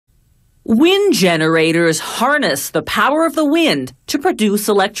Wind generators harness the power of the wind to produce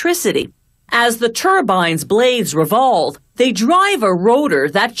electricity. As the turbine's blades revolve, they drive a rotor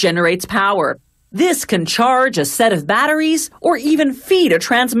that generates power. This can charge a set of batteries or even feed a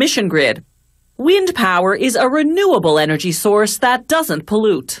transmission grid. Wind power is a renewable energy source that doesn't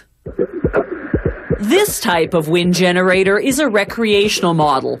pollute. This type of wind generator is a recreational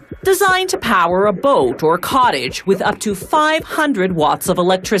model, designed to power a boat or cottage with up to 500 watts of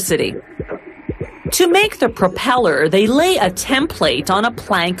electricity. To make the propeller, they lay a template on a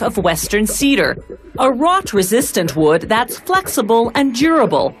plank of western cedar, a rot-resistant wood that's flexible and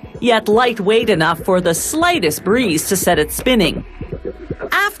durable, yet lightweight enough for the slightest breeze to set it spinning.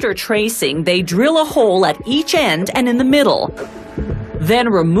 After tracing, they drill a hole at each end and in the middle. Then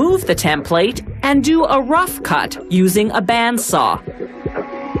remove the template and do a rough cut using a bandsaw.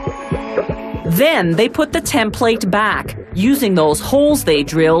 Then they put the template back, using those holes they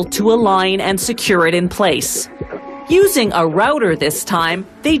drilled to align and secure it in place. Using a router this time,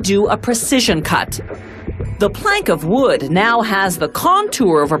 they do a precision cut. The plank of wood now has the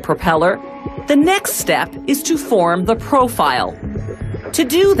contour of a propeller. The next step is to form the profile. To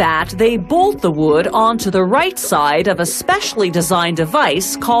do that, they bolt the wood onto the right side of a specially designed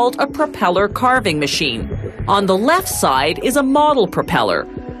device called a propeller carving machine. On the left side is a model propeller.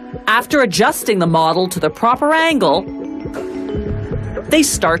 After adjusting the model to the proper angle, they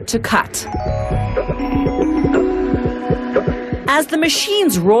start to cut. As the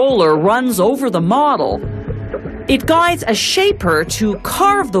machine's roller runs over the model, it guides a shaper to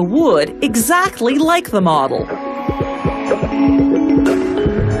carve the wood exactly like the model.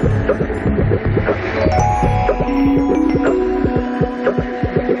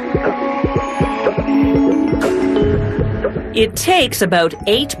 It takes about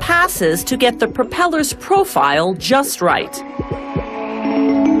 8 passes to get the propeller's profile just right.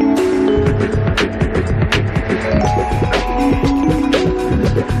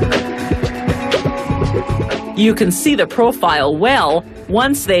 You can see the profile well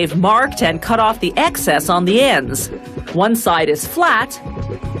once they've marked and cut off the excess on the ends. One side is flat,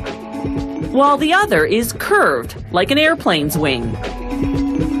 while the other is curved, like an airplane's wing.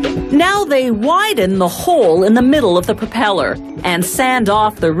 Now they widen the hole in the middle of the propeller and sand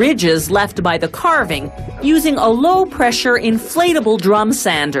off the ridges left by the carving using a low-pressure inflatable drum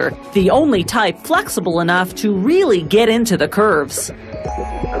sander, the only type flexible enough to really get into the curves.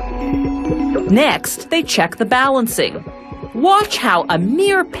 Next, they check the balancing. Watch how a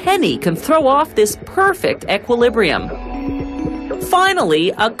mere penny can throw off this perfect equilibrium.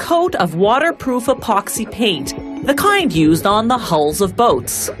 Finally, a coat of waterproof epoxy paint, the kind used on the hulls of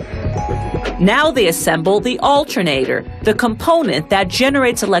boats. Now they assemble the alternator, the component that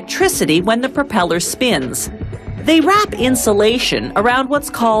generates electricity when the propeller spins. They wrap insulation around what's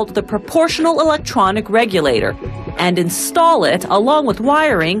called the proportional electronic regulator and install it, along with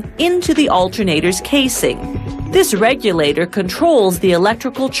wiring, into the alternator's casing. This regulator controls the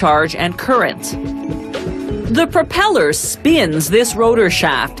electrical charge and current. The propeller spins this rotor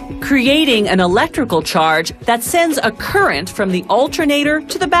shaft, creating an electrical charge that sends a current from the alternator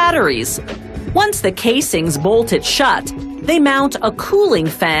to the batteries. Once the casing's bolted shut, they mount a cooling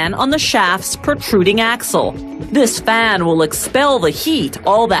fan on the shaft's protruding axle. This fan will expel the heat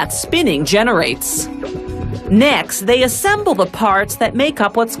all that spinning generates. Next, they assemble the parts that make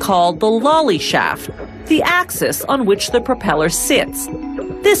up what's called the lolly shaft, the axis on which the propeller sits.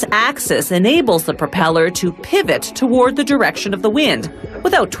 This axis enables the propeller to pivot toward the direction of the wind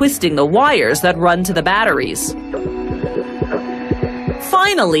without twisting the wires that run to the batteries.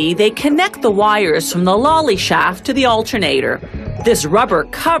 Finally, they connect the wires from the lolly shaft to the alternator. This rubber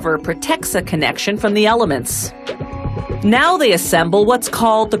cover protects the connection from the elements. Now they assemble what's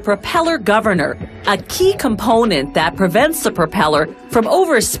called the propeller governor, a key component that prevents the propeller from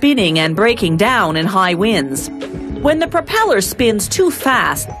overspinning and breaking down in high winds. When the propeller spins too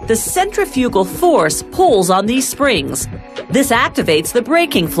fast, the centrifugal force pulls on these springs. This activates the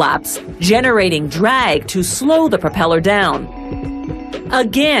braking flaps, generating drag to slow the propeller down.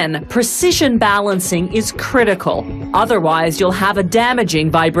 Again, precision balancing is critical, otherwise you'll have a damaging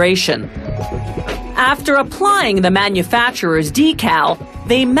vibration. After applying the manufacturer's decal,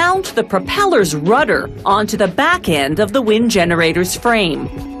 they mount the propeller's rudder onto the back end of the wind generator's frame.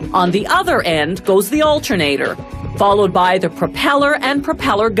 On the other end goes the alternator, followed by the propeller and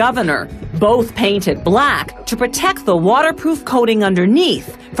propeller governor, both painted black to protect the waterproof coating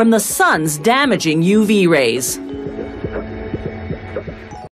underneath from the sun's damaging UV rays.